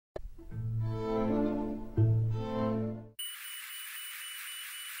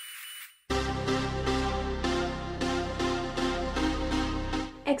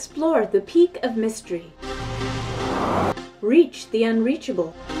Explore the peak of mystery. Reach the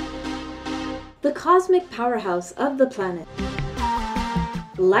unreachable. The cosmic powerhouse of the planet.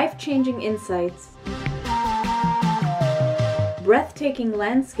 Life-changing insights. Breathtaking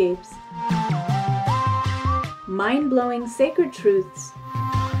landscapes. Mind-blowing sacred truths.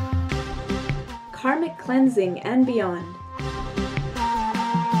 Karmic cleansing and beyond.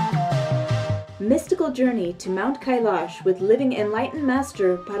 Mystical journey to Mount Kailash with living enlightened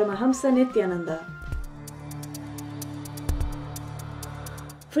master Paramahamsa Nithyananda.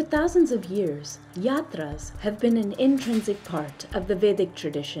 For thousands of years, yatras have been an intrinsic part of the Vedic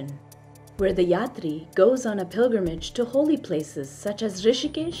tradition, where the yatri goes on a pilgrimage to holy places such as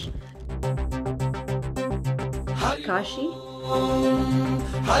Rishikesh, Kashi,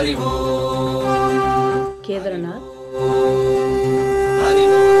 Kedarnath,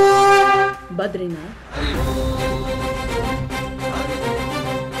 Badrinath,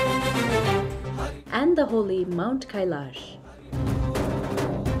 and the holy Mount Kailash.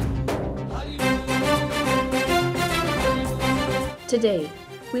 Today,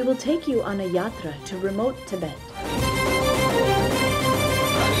 we will take you on a yatra to remote Tibet.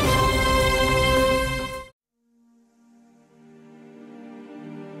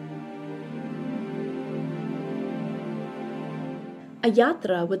 A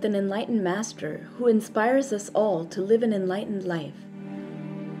yatra with an enlightened master who inspires us all to live an enlightened life.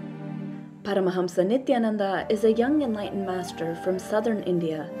 Paramahamsa Nithyananda is a young enlightened master from southern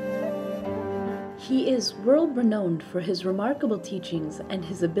India. He is world-renowned for his remarkable teachings and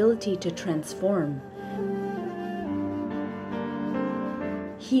his ability to transform,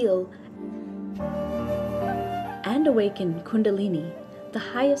 heal, and awaken Kundalini, the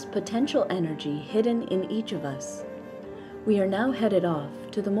highest potential energy hidden in each of us. We are now headed off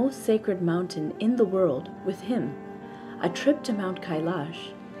to the most sacred mountain in the world with him, a trip to Mount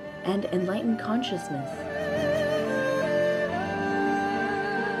Kailash and enlightened consciousness.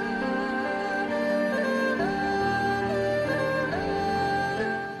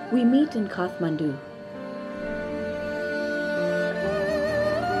 We meet in Kathmandu.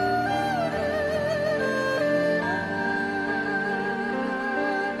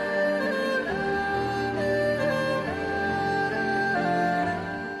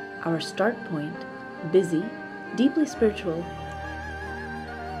 Our start point, busy, deeply spiritual,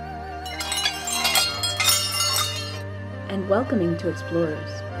 and welcoming to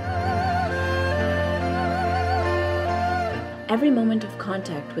explorers. Every moment of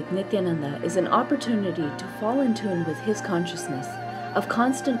contact with Nithyananda is an opportunity to fall in tune with his consciousness of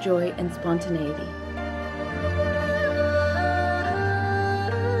constant joy and spontaneity.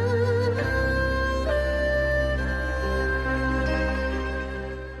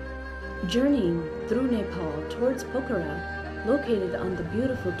 Journeying through Nepal towards Pokhara, located on the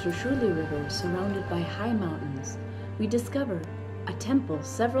beautiful Trishuli River surrounded by high mountains, we discover a temple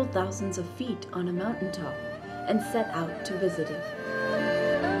several thousands of feet on a mountaintop and set out to visit it.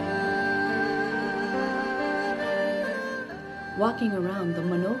 Walking around the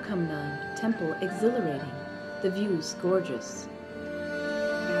Manokamna temple exhilarating, the views gorgeous.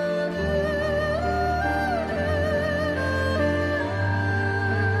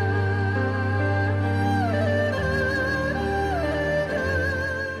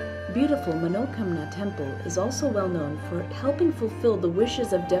 Beautiful Manokamna temple is also well known for helping fulfill the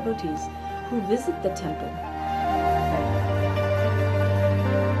wishes of devotees who visit the temple.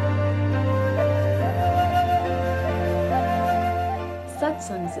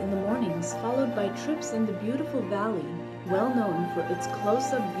 Satsangs in the mornings, followed by trips in the beautiful valley, well known for its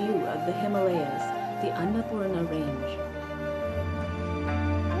close-up view of the Himalayas, the Annapurna range.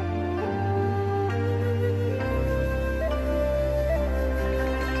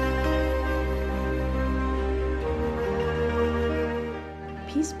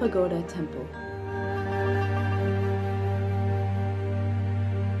 Peace Pagoda Temple.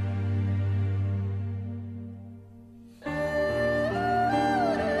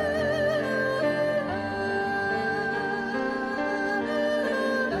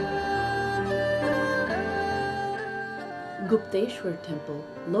 Gupteshwar Temple,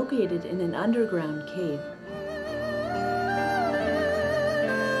 located in an underground cave.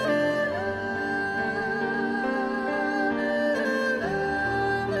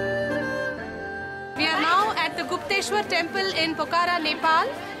 We are now at the Gupteshwar Temple in Pokhara, Nepal,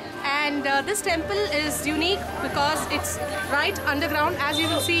 and this temple is unique because it's right underground. As you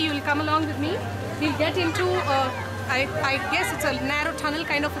will see, you will come along with me. We'll get into I guess it's a narrow tunnel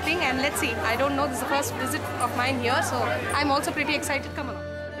kind of a thing, and let's see. I don't know, this is the first visit of mine here, so I'm also pretty excited. Come along.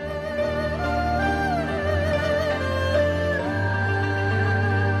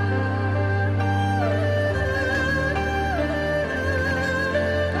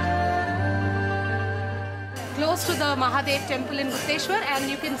 close to the Mahadev temple in Gupteshwar, and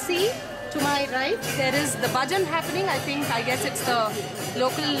you can see to my right there is the bhajan happening. I guess it's the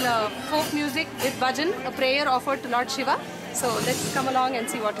local folk music with bhajan, a prayer offered to Lord Shiva. So let's come along and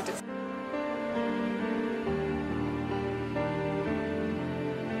see what it is.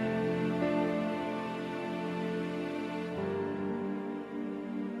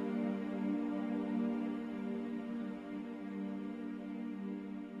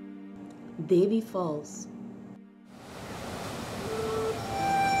 Devi Falls.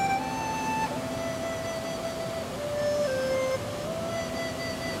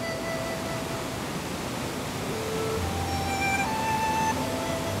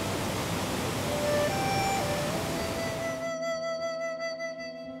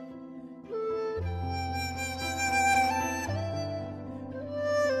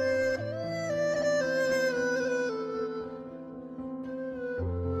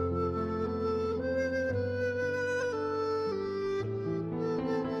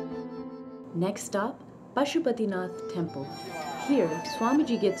 Next stop, Pashupatinath Temple. Here,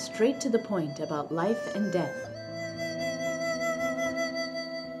 Swamiji gets straight to the point about life and death.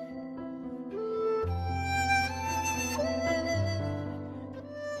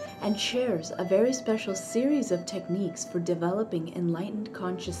 And shares a very special series of techniques for developing enlightened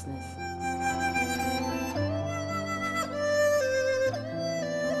consciousness.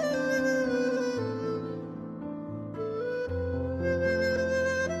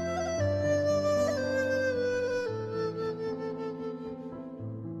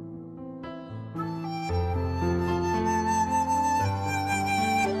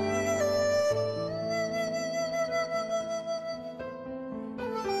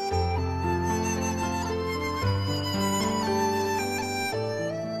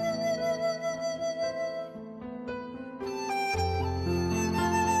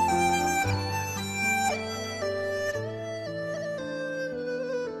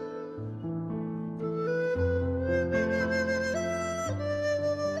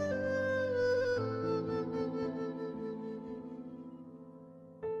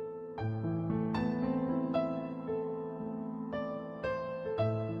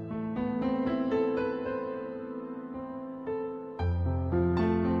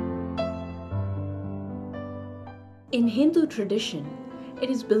 In Hindu tradition, it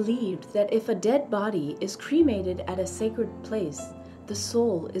is believed that if a dead body is cremated at a sacred place, the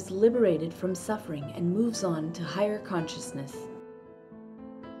soul is liberated from suffering and moves on to higher consciousness.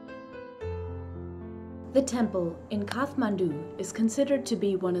 The temple in Kathmandu is considered to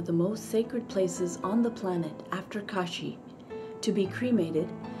be one of the most sacred places on the planet after Kashi, to be cremated,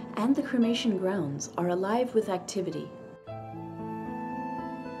 and the cremation grounds are alive with activity.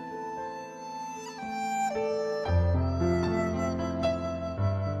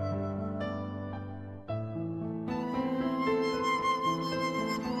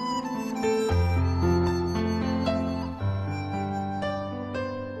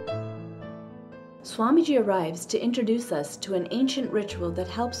 Swamiji arrives to introduce us to an ancient ritual that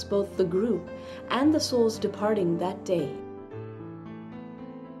helps both the group and the souls departing that day.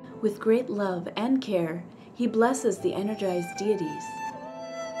 With great love and care, he blesses the energized deities.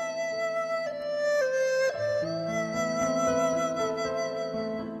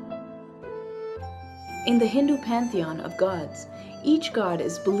 In the Hindu pantheon of gods, each god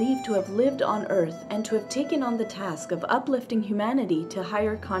is believed to have lived on earth and to have taken on the task of uplifting humanity to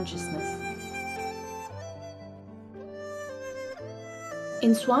higher consciousness.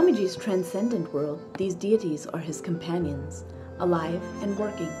 In Swamiji's transcendent world, these deities are his companions, alive and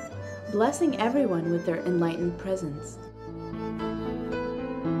working, blessing everyone with their enlightened presence.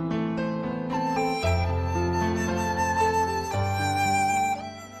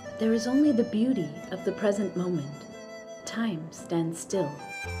 There is only the beauty of the present moment. Time stands still.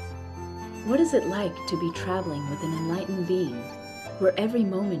 What is it like to be traveling with an enlightened being, where every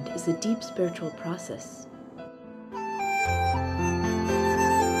moment is a deep spiritual process?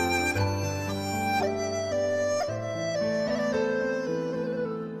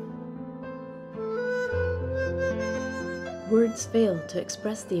 Words fail to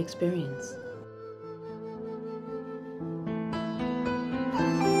express the experience.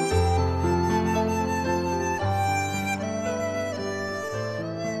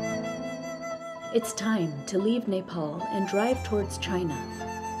 It's time to leave Nepal and drive towards China.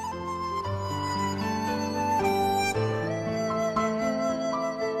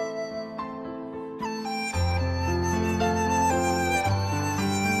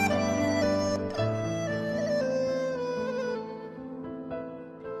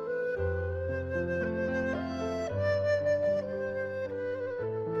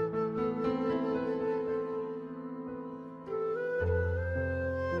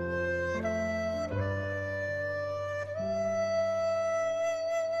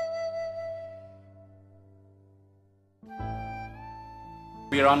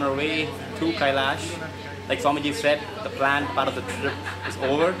 We are on our way to Kailash. Like Swamiji said, the planned part of the trip is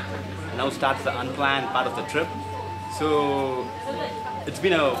over. Now starts the unplanned part of the trip. So it's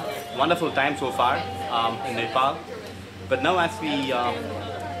been a wonderful time so far in Nepal. But now as we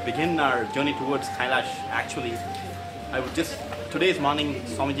begin our journey towards Kailash, actually, I would just, today's morning,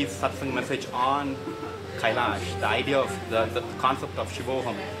 Swamiji's satsang message on Kailash, the idea of the concept of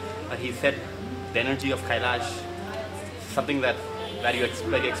Shivoham. He said the energy of Kailash, something that you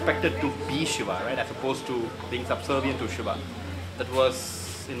expected to be Shiva, right, as opposed to being subservient to Shiva. That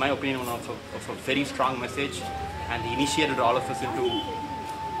was, in my opinion, one of a very strong message, and he initiated all of us into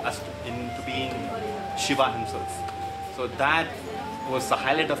being Shiva himself. So that was the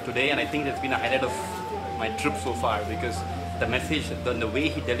highlight of today, and I think it's been a highlight of my trip so far, because the message, the way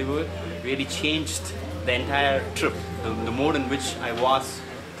he delivered really changed the entire trip. The mode in which I was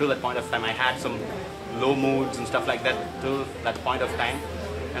till that point of time. I had some low moods and stuff like that till that point of time,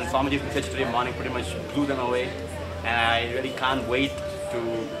 and Swamiji's message today morning pretty much blew them away, and I really can't wait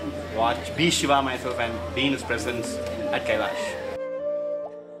to be Shiva myself and be in his presence at Kailash.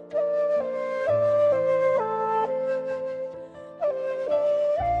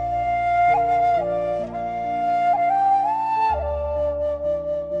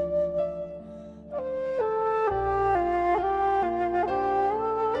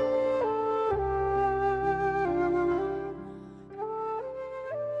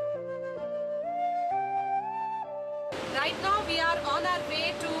 Right now we are on our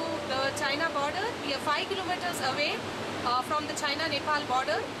way to the China border. We are 5 kilometers away from the China-Nepal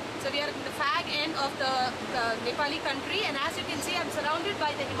border. So we are in the fag end of the Nepali country, and as you can see, I'm surrounded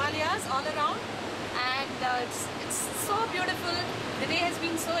by the Himalayas all around, and it's so beautiful. The day has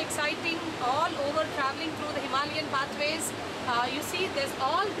been so exciting, all over traveling through the Himalayan pathways. You see there's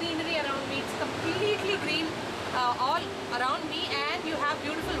all greenery around me. It's completely green all around me, and you have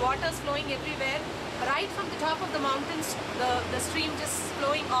beautiful waters flowing everywhere. Right from the top of the mountains, the stream just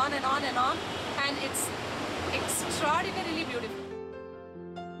flowing on and on and on, and it's extraordinarily beautiful.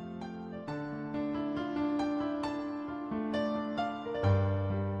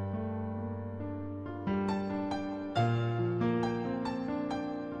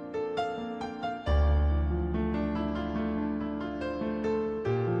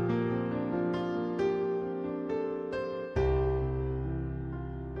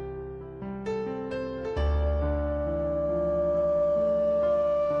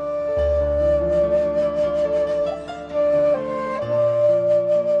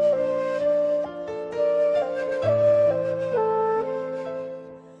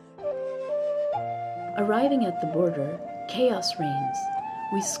 Arriving at the border, chaos reigns.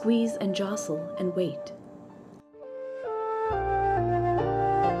 We squeeze and jostle and wait.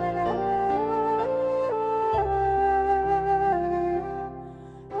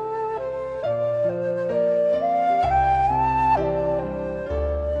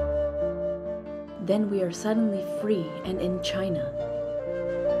 Then we are suddenly free and in China.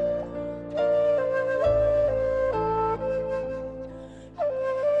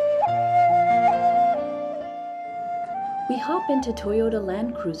 We hop into Toyota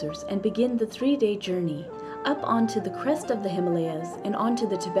Land Cruisers and begin the 3-day journey up onto the crest of the Himalayas and onto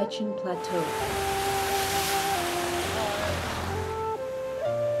the Tibetan Plateau.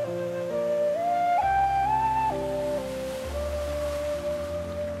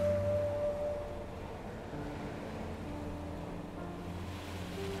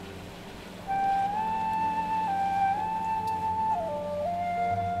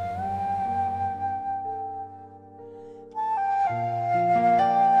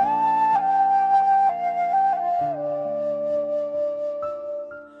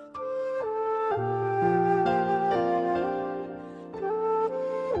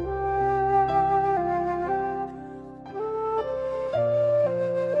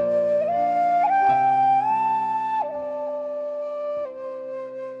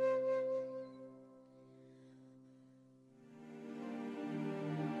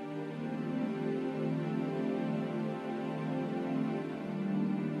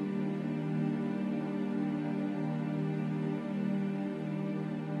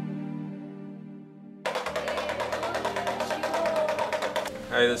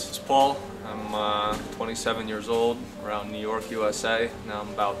 Hey, this is Paul. I'm 27 years old, around New York, USA. Now I'm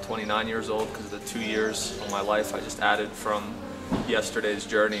about 29 years old because of the 2 years of my life I just added from yesterday's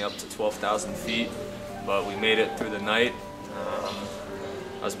journey up to 12,000 feet. But we made it through the night.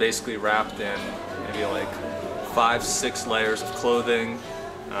 I was basically wrapped in maybe like 5-6 layers of clothing,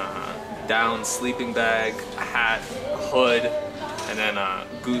 down sleeping bag, a hat, a hood, and then a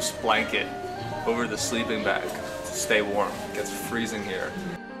goose blanket over the sleeping bag to stay warm. It gets freezing here.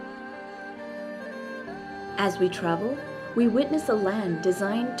 As we travel, we witness a land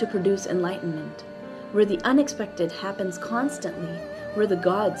designed to produce enlightenment, where the unexpected happens constantly, where the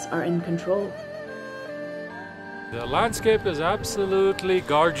gods are in control. The landscape is absolutely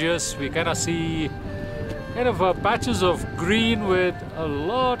gorgeous. We kind of see patches of green with a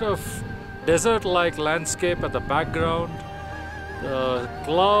lot of desert-like landscape at the background. The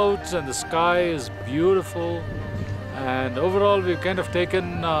clouds and the sky is beautiful, and overall we've kind of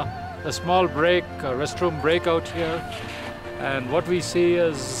taken a small break, a restroom break out here, and what we see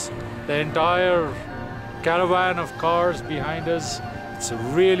is the entire caravan of cars behind us. It's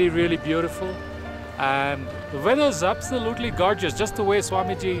really, really beautiful, and the weather is absolutely gorgeous, just the way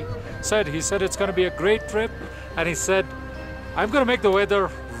Swamiji said. He said it's going to be a great trip, and he said, I'm going to make the weather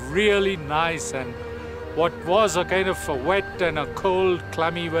really nice, and what was a kind of a wet and a cold,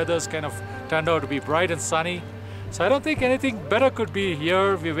 clammy weather's kind of turned out to be bright and sunny. So I don't think anything better could be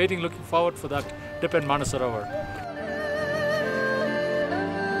here. We're waiting, looking forward for that dip in Manasarovar.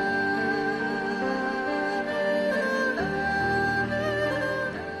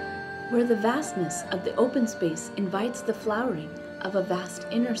 Where the vastness of the open space invites the flowering of a vast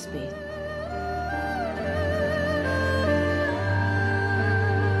inner space.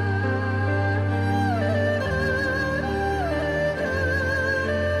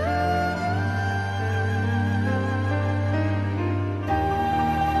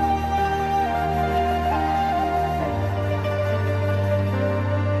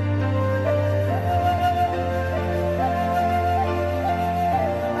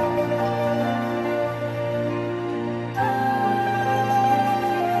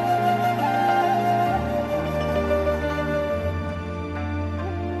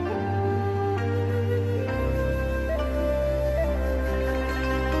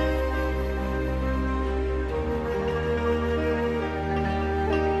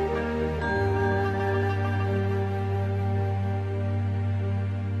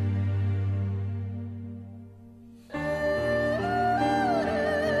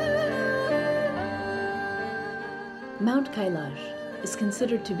 Mount Kailash is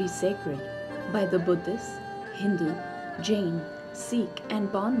considered to be sacred by the Buddhist, Hindu, Jain, Sikh,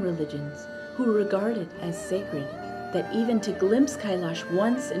 and Bon religions, who regard it as sacred, that even to glimpse Kailash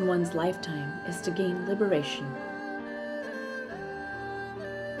once in one's lifetime is to gain liberation.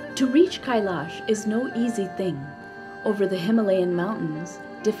 To reach Kailash is no easy thing. Over the Himalayan mountains,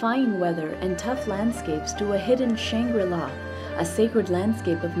 defying weather and tough landscapes to a hidden Shangri-La, a sacred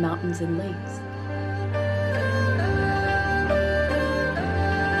landscape of mountains and lakes.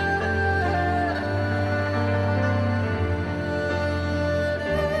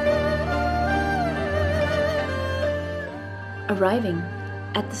 Arriving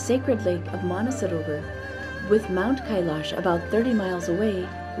at the sacred lake of Manasarovar, with Mount Kailash about 30 miles away,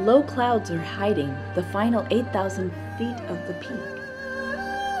 low clouds are hiding the final 8,000 feet of the peak.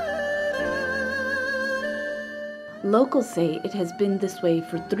 Locals say it has been this way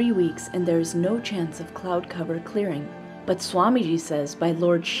for 3 weeks and there is no chance of cloud cover clearing. But Swamiji says by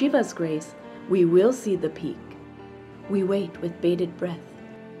Lord Shiva's grace, we will see the peak. We wait with bated breath.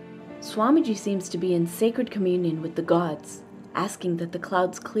 Swamiji seems to be in sacred communion with the gods, asking that the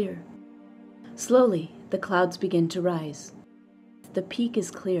clouds clear. Slowly, the clouds begin to rise. The peak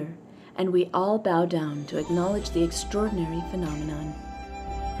is clear, and we all bow down to acknowledge the extraordinary phenomenon.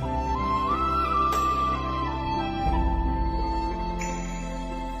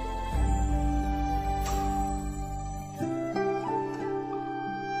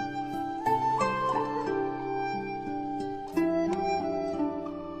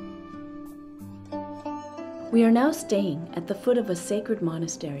 We are now staying at the foot of a sacred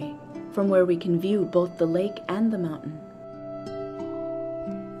monastery, from where we can view both the lake and the mountain.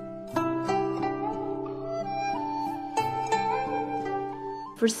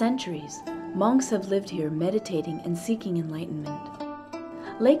 For centuries, monks have lived here meditating and seeking enlightenment.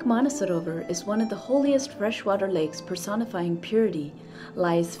 Lake Manasarovar is one of the holiest freshwater lakes personifying purity,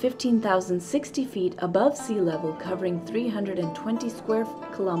 lies 15,060 feet above sea level, covering 320 square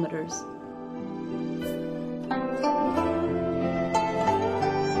kilometers.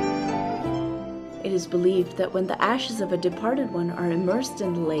 It is believed that when the ashes of a departed one are immersed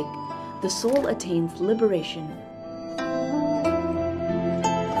in the lake, the soul attains liberation.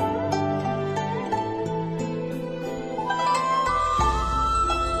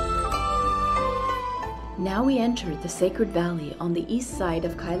 Now we enter the sacred valley on the east side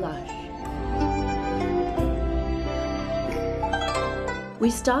of Kailash. We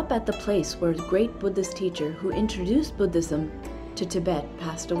stop at the place where the great Buddhist teacher who introduced Buddhism to Tibet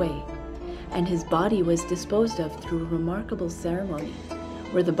passed away. and his body was disposed of through a remarkable ceremony,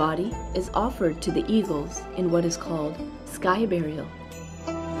 where the body is offered to the eagles in what is called sky burial.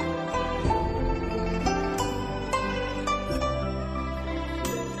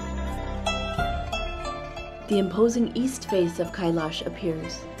 The imposing east face of Kailash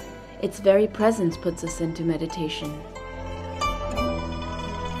appears. Its very presence puts us into meditation.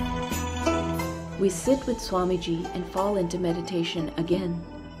 We sit with Swamiji and fall into meditation again.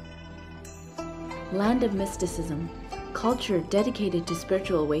 Land of mysticism, culture dedicated to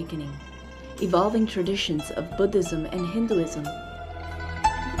spiritual awakening, evolving traditions of Buddhism and Hinduism.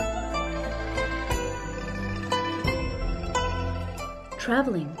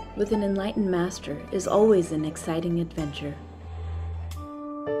 Traveling with an enlightened master is always an exciting adventure.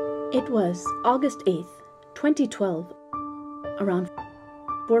 It was August 8th, 2012, around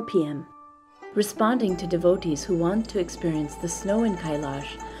 4 p.m. Responding to devotees who want to experience the snow in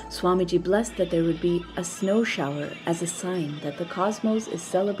Kailash, Swamiji blessed that there would be a snow shower as a sign that the cosmos is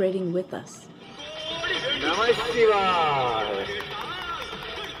celebrating with us. Shiva.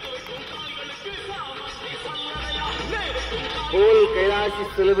 Whole Kailash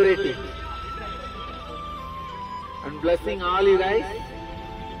is celebrating and blessing all you guys.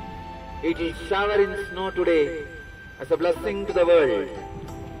 It will shower in snow today as a blessing to the world.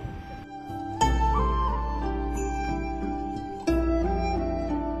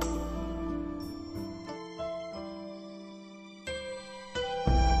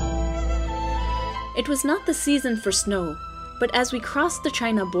 It was not the season for snow, but as we crossed the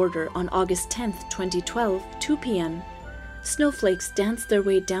China border on August 10th, 2012, 2 p.m., snowflakes danced their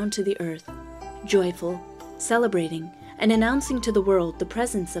way down to the earth, joyful, celebrating, and announcing to the world the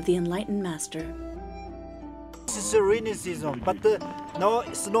presence of the enlightened master. This is a rainy season, but now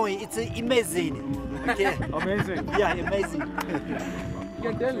snowy, it's amazing. Okay? Amazing. Yeah, amazing.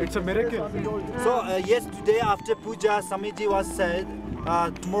 It's a miracle. So yesterday after puja, Swamiji was said,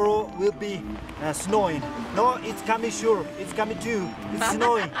 tomorrow will be snowing. No, it's coming sure. It's coming too. It's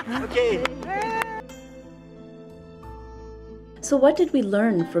snowing. Okay. So what did we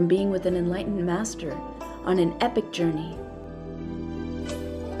learn from being with an enlightened master on an epic journey?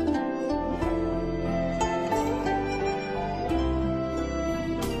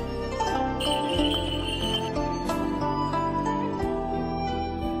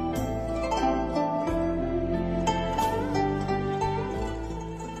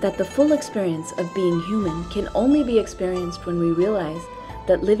 That the full experience of being human can only be experienced when we realize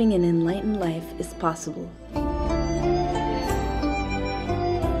that living an enlightened life is possible.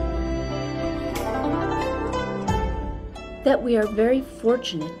 That we are very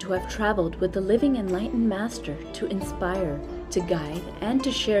fortunate to have traveled with the living enlightened master to inspire, to guide, and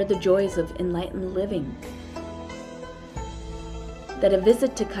to share the joys of enlightened living. That a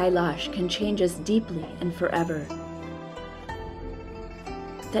visit to Kailash can change us deeply and forever.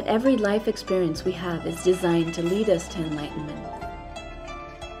 That every life experience we have is designed to lead us to enlightenment.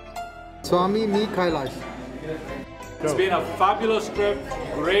 Swami, me Kailash. It's been a fabulous trip,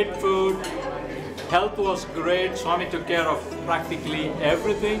 great food, health was great, Swami took care of practically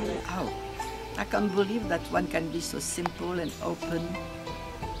everything. Oh, I can't believe that one can be so simple and open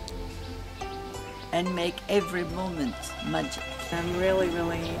and make every moment magic. I'm really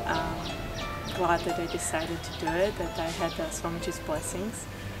glad that I decided to do it, that I had Swamiji's blessings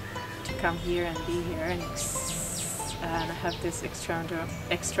to come here and be here and have these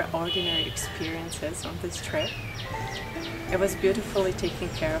extraordinary experiences on this trip. It was beautifully taking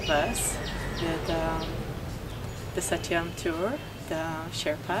care of us with the Satyam tour, the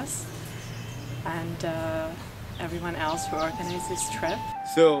Sherpas, and everyone else who organized this trip.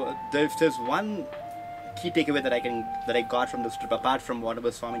 So there's one key takeaway that I got from this trip, apart from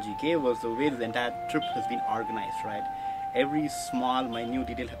whatever Swamiji gave, was the way the entire trip has been organized, right? Every small, minute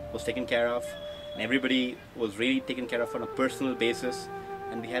detail was taken care of, and everybody was really taken care of on a personal basis,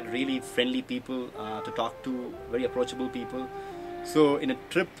 and we had really friendly people to talk to, very approachable people. So in a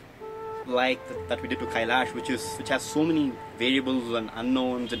trip like that we did to Kailash, which has so many variables and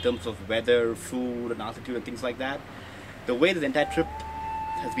unknowns in terms of weather, food, and altitude and things like that, the way the entire trip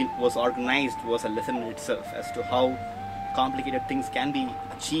was organized was a lesson in itself as to how complicated things can be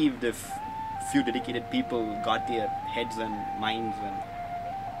achieved if few dedicated people got their heads and minds and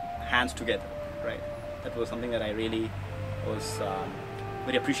hands together, right? That was something that I really was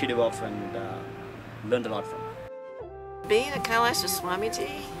very appreciative of and learned a lot from. Being at Kailash with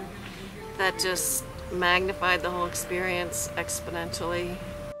Swamiji, that just magnified the whole experience exponentially.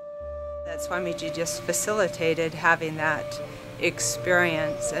 That Swamiji just facilitated having that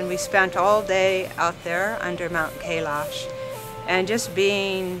experience, and we spent all day out there under Mount Kailash, and just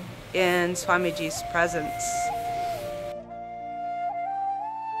being in Swamiji's presence.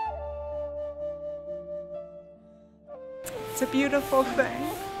 It's a beautiful thing.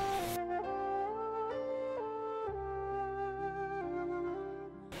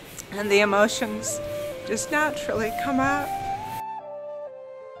 And the emotions just naturally come up.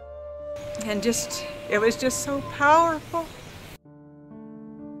 And it was just so powerful.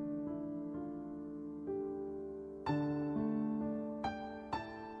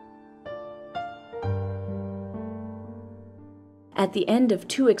 At the end of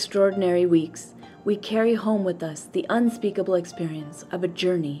 2 extraordinary weeks, we carry home with us the unspeakable experience of a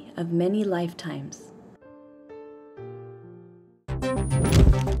journey of many lifetimes.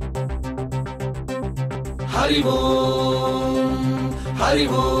 Harivom,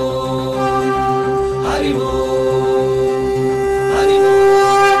 Harivom.